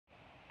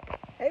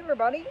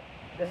everybody,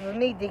 this is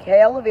me,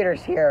 DK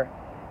Elevators here.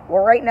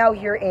 We're right now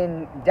here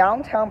in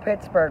downtown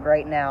Pittsburgh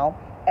right now,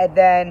 and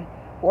then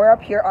we're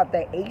up here at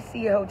the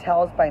AC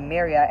Hotels by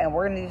Marriott, and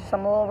we're going to do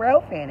some little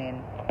rail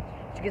fanning.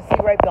 As you can see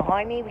right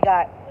behind me, we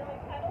got...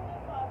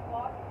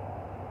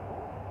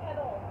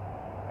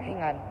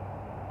 Hang on.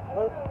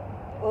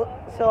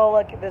 So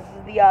look, this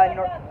is the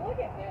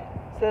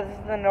this is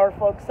the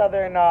NOFLOK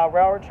Southern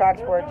railroad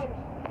tracks for...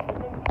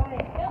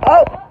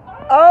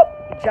 Oh,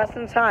 just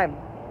in time.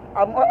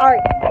 Alright,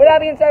 with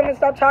that being said, I'm going to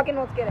stop talking.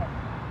 Let's get it.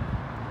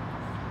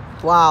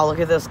 Wow, look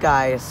at this,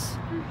 guys.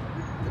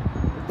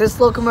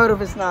 This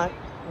locomotive is not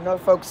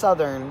NOFLOK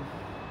Southern.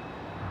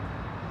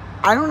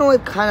 I don't know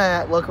what kind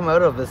of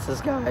locomotive this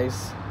is,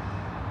 guys.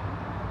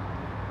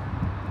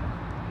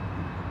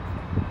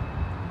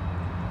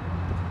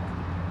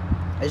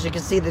 As you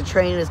can see, the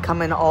train is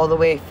coming all the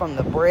way from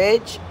the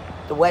bridge,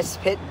 the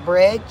West Pitt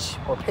Bridge,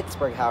 or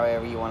Pittsburgh,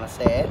 however you want to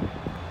say it.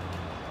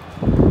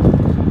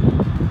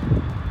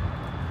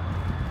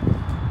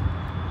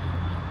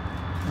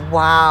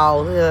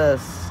 Wow,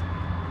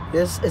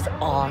 this is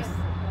awesome.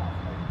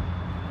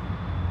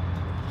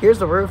 Here's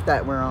the roof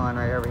that we're on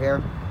right over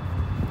here.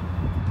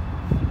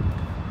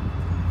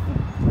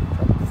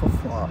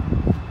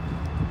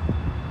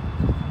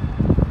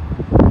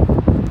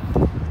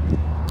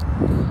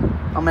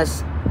 I'm gonna...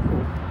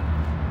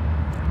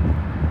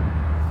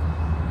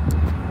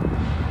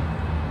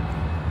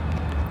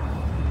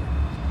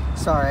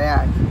 Sorry,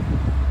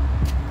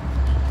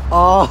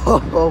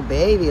 oh,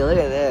 baby, look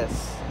at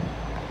this.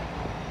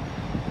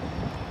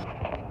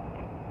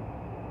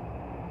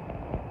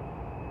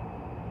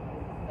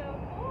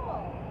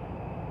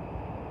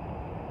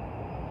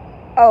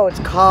 Oh, it's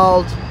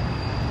called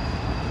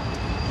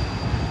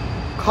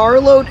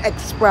Carload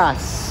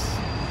Express.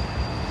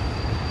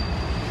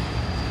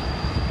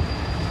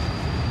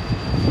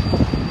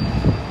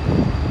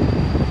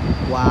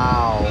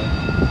 Wow.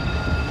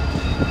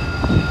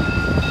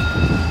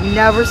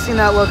 Never seen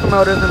that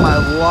locomotive in my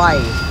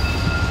life.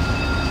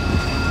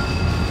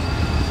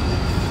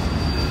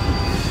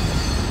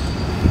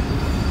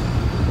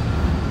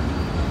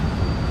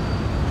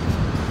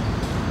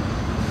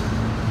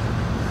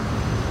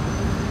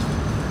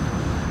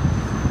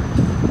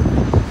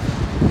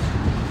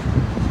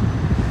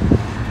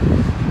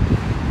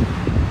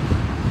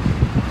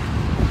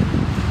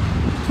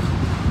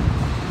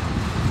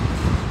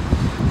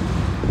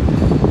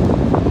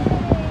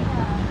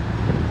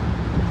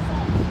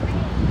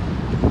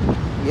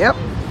 Yep.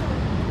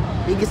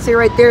 You can see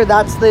right there,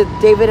 that's the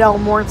David L.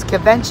 Morse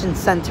Convention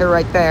Center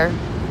right there.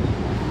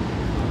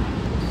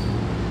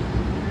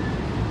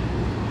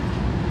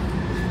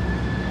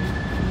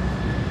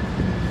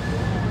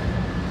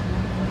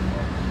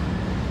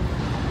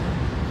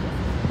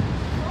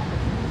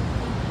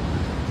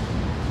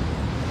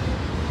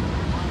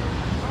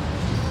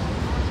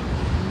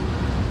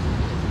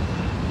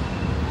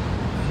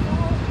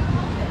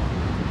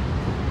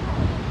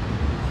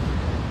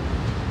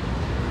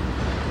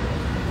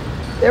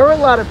 There were a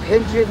lot of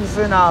pigeons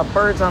and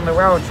birds on the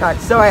railroad track,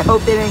 so I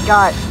hope they didn't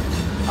got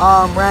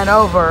ran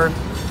over.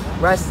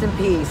 Rest in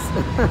peace.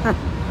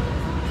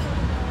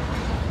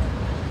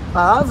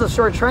 Wow, that was a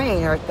short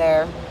train right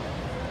there.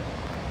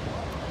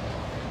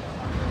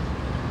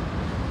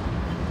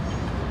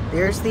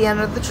 There's the end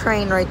of the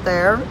train right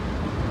there.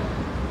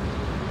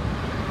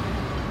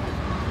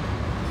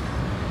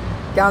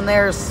 Down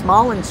there is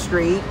Smallin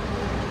Street.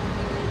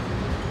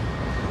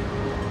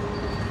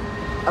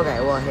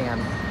 Okay, well, hang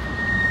on.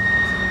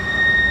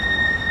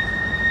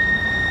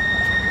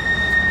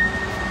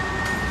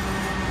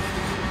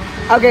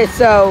 Okay,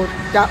 so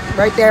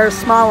right there is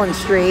Smallin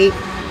Street,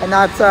 and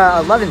that's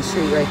 11th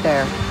Street right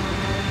there.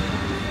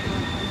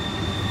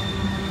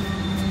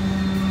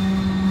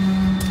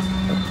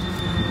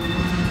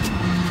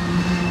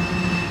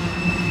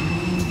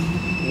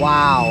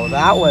 Wow,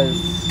 that was...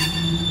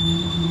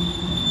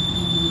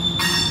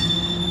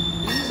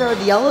 These are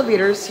the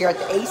elevators here at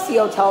the AC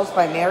Hotels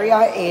by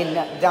Marriott in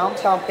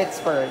downtown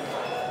Pittsburgh.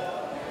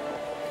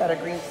 Got a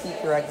green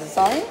see-through exit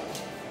sign.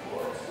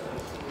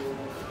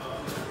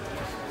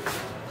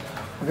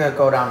 We're going to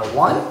go down to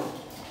 1. Look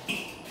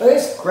at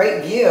this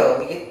great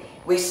view.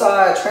 We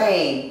saw a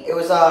train. It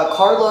was a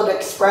carload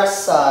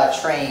express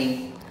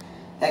train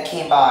that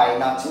came by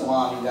not too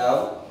long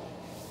ago.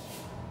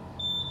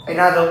 And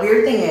now the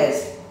weird thing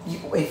is,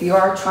 if you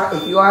are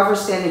ever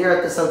standing here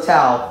at this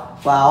hotel,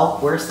 well,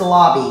 where's the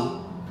lobby?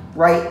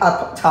 Right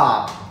up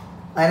top.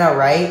 I know,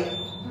 right?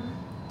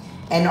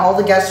 And all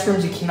the guest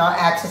rooms you cannot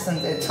access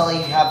until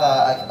you have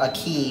a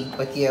key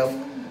with you.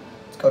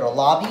 Let's go to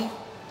lobby.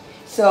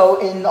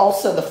 So, and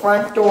also the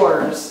front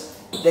doors,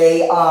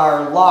 they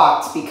are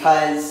locked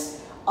because,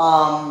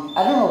 I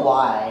don't know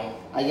why.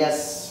 I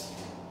guess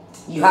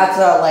you have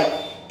to, like,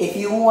 if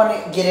you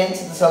want to get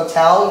into this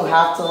hotel, you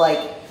have to,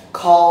 like,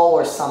 call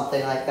or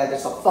something like that.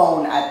 There's a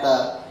phone at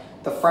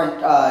the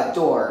front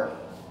door.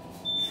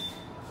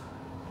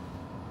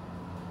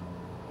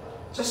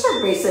 Just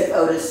our basic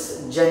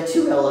Otis Gen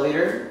 2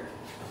 elevator.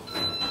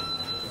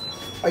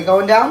 Are you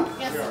going down?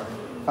 Yes.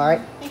 All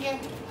right. Thank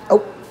you.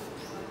 Oh.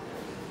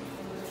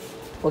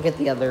 We'll get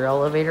the other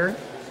elevator.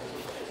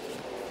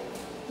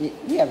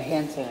 We have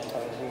hand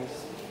sanitizers.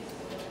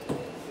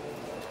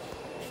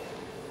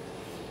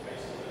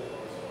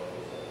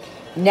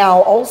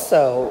 Now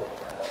also,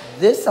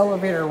 this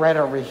elevator right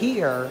over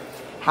here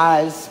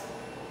has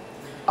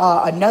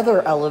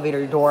another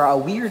elevator door, a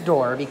weird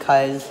door,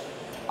 because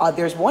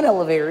there's one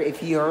elevator.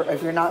 If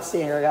you're not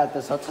staying here at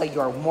this hotel,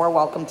 you are more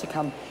welcome to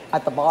come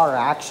at the bar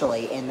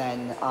actually, and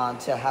then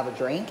to have a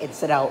drink and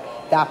sit out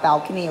that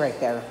balcony right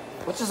there,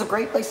 which is a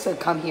great place to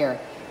come here.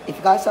 If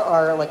you guys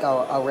are like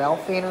a rail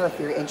fan, or if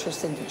you're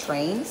interested in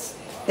trains,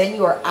 then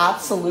you are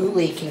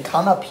absolutely can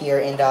come up here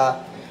and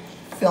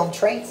film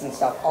trains and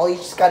stuff. All you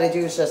just got to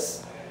do is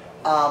just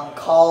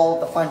call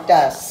the front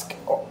desk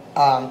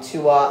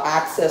to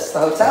access the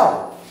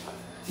hotel.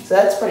 So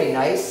that's pretty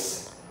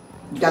nice.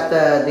 You got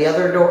the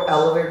other door,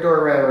 elevator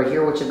door right over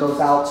here, which it goes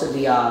out to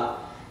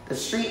the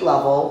street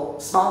level,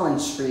 Smallin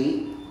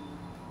Street.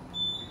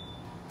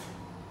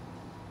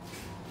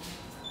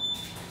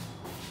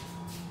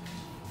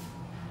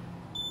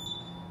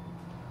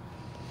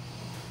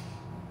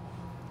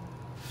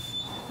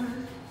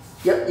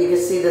 Yep, you can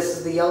see this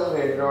is the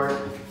elevator door.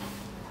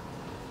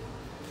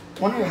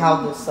 Wonder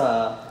how this,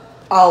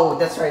 oh,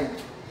 that's right.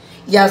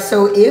 Yeah,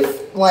 so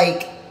if,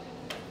 like,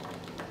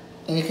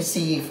 and you can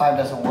see 5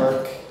 doesn't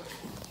work.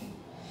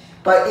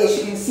 But as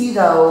you can see,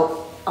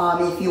 though,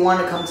 if you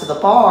want to come to the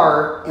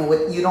bar,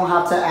 and you don't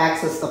have to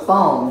access the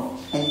phone,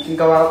 and you can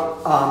go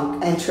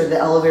out, enter the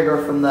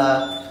elevator from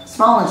the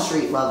Smallin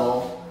Street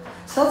level.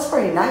 So that's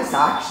pretty nice,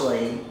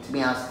 actually, to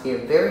be honest with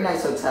you. Very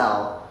nice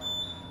hotel.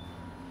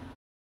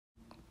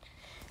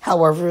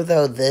 However,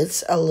 though,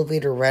 this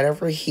elevator right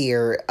over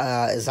here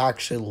is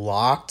actually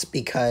locked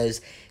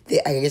because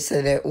I guess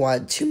they didn't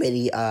want too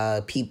many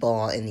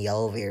people in the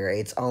elevator.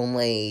 It's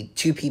only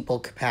 2 people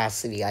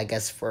capacity, I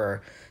guess,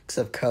 because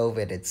of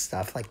COVID and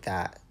stuff like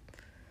that.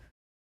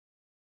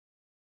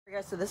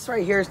 So this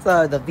right here is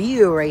the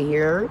view right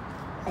here,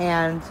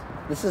 and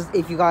this is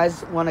if you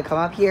guys want to come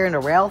up here in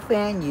a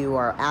Railfaing, you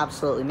are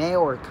absolutely may,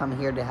 or come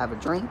here to have a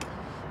drink.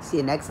 See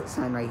an exit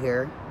sign right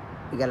here.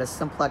 We got a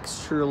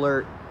Simplex True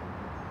Alert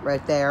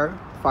right there,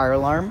 fire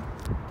alarm.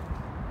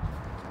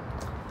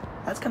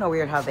 That's kind of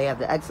weird how they have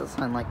the exit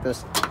sign like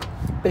this.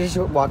 But as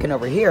you're walking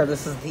over here,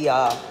 this is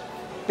the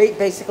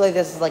basically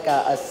this is like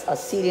a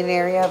seating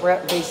area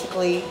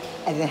basically,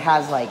 and it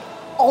has like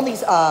all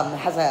these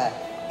has a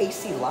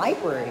AC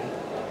library.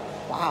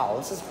 Wow,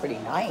 this is pretty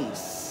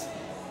nice.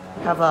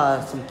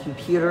 Have some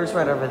computers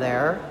right over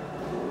there.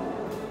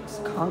 It's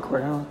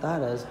Concord, I don't know what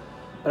that is,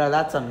 but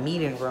that's a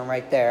meeting room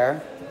right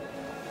there.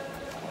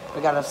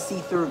 We got a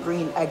see-through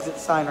green exit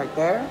sign right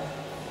there.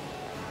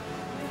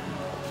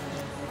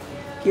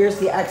 Here's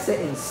the exit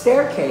and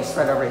staircase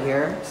right over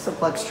here.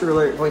 Simplex True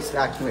Alert voice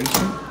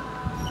evacuation.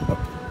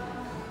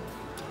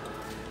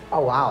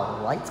 Oh wow,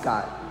 the lights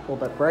got a little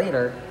bit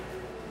brighter.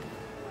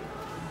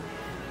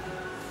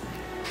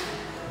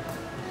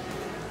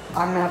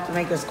 I'm gonna have to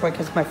make this quick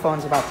because my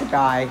phone's about to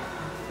die.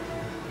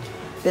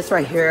 This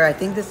right here, I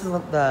think this is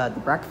the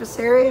breakfast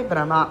area, but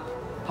I'm not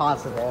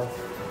positive.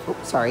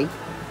 Oops, sorry.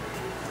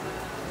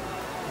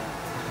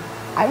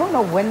 I don't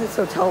know when this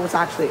hotel was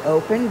actually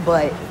open,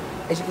 but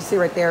as you can see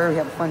right there, we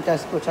have a front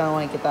desk, which I don't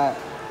want to get that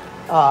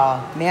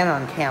man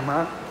on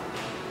camera.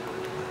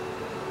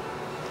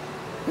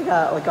 We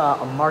got like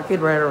a market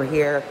right over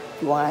here.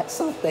 If you want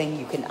something,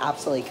 you can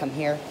absolutely come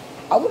here.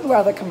 I would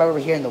rather come over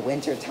here in the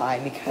winter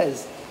time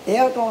because they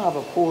don't have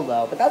a pool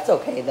though, but that's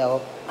okay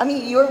though. I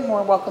mean, you're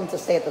more welcome to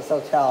stay at this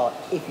hotel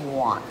if you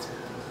want.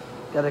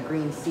 Got a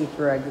green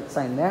see-through exit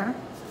sign there.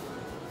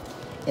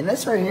 And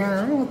this right here, I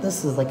don't know what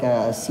this is, like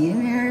a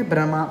seating area, but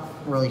I'm not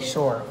really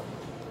sure.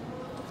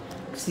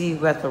 See,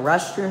 you've got the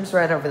restrooms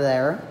right over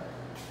there.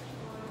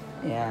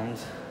 And,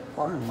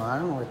 I don't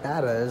know what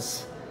that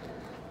is.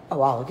 Oh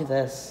wow, look at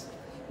this.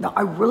 Now,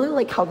 I really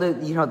like how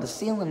the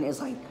ceiling is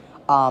like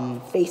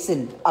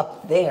facing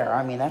up there.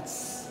 I mean,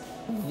 that's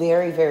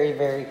very, very,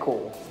 very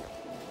cool.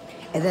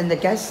 And then the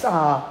guest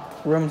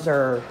rooms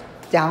are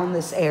down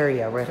this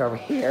area right over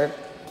here.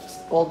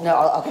 Well,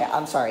 no, okay,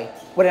 I'm sorry.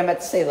 What I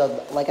meant to say,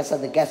 though, like I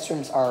said, the guest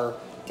rooms are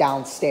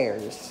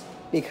downstairs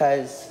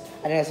because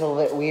I know it's a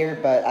little bit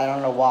weird, but I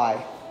don't know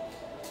why.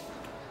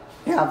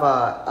 We have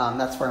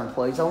that's for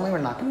employees only. We're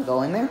not going to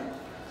go in there.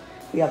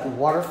 We have the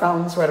water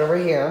fountains right over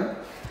here.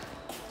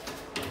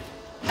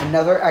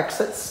 Another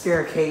exit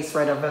staircase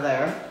right over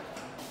there.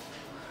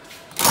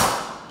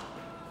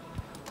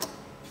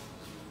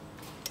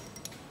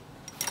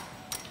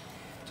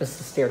 Just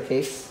a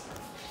staircase.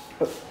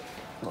 Oh.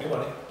 Hey,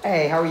 buddy.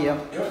 Hey, how are you?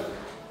 Good.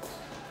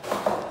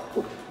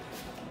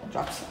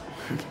 Drop some.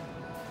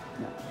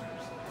 No.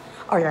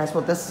 Alright guys,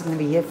 well this is going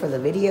to be it for the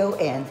video,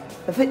 and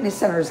the fitness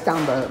center is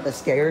down the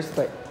stairs,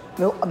 but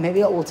maybe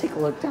we'll take a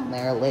look down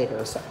there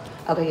later. So,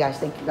 okay guys,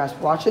 thank you guys for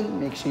watching.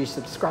 Make sure you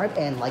subscribe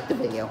and like the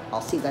video.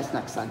 I'll see you guys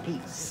next time.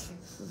 Peace.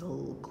 This is a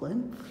little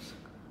glimpse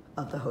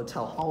of the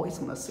hotel hallways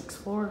on the 6th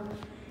floor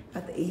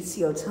at the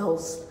AC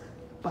Hotels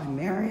by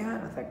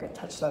Marriott. I think I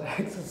touched that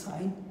exit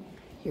sign.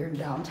 here in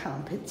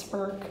downtown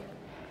Pittsburgh.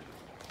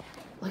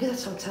 Look at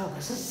this hotel.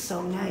 This is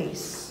so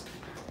nice.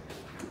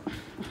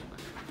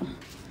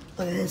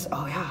 Look at this.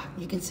 Oh yeah,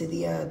 you can see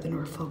the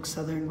Norfolk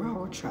Southern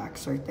Railroad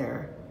tracks right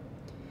there.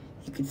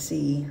 You can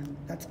see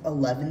that's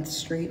 11th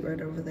Street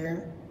right over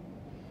there.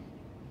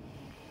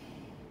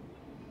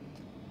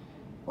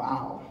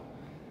 Wow.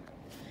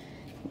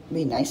 It'd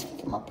be nice if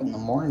we come up in the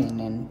morning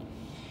and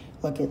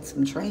look at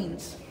some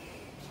trains,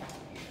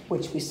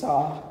 which we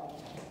saw.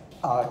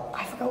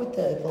 I forgot what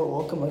the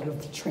locomotive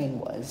of the train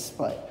was,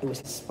 but it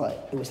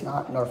was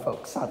not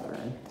Norfolk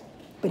Southern,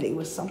 but it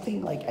was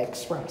something like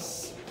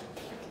Express.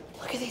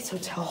 Look at these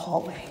hotel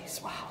hallways.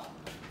 Wow,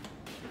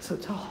 these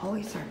hotel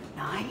hallways are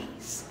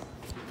nice.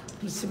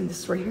 I'm assuming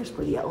this right here is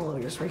where the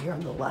elevator is, right here on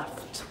the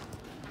left.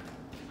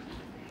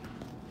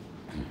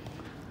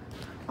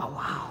 Oh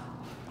wow,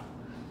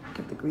 look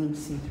at the green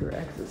see-through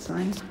exit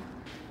sign.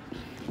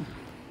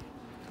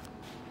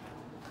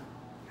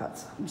 Got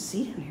some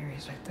seating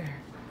areas right there.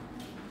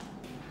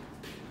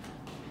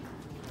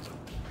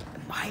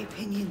 In my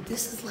opinion,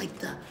 this is like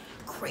the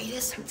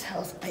greatest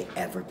hotels I've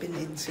ever been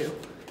into.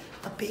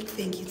 A big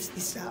thank you to the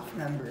staff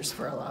members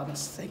for allowing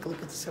us to take a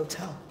look at this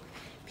hotel.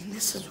 I mean,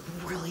 this is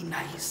really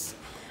nice.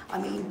 I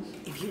mean,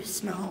 if you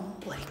smell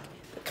like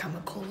the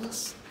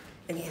chemicals,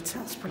 I mean, it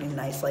smells pretty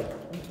nice. Like,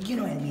 you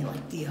know what I mean?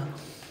 Like the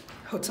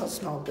hotels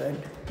smell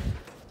good.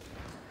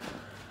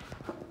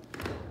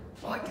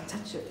 Oh, I can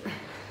touch it.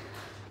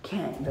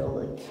 Can't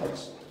really touch.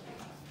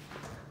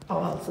 Oh,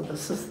 wow, so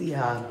this is the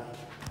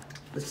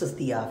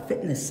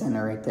fitness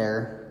center right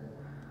there.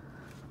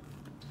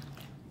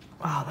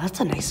 Wow, that's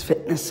a nice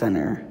fitness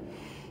center.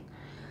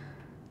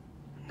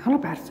 Not a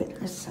bad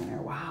fitness center,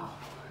 wow.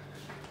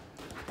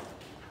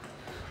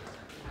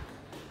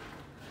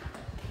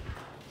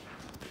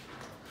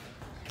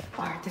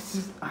 All right,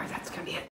 that's gonna be it.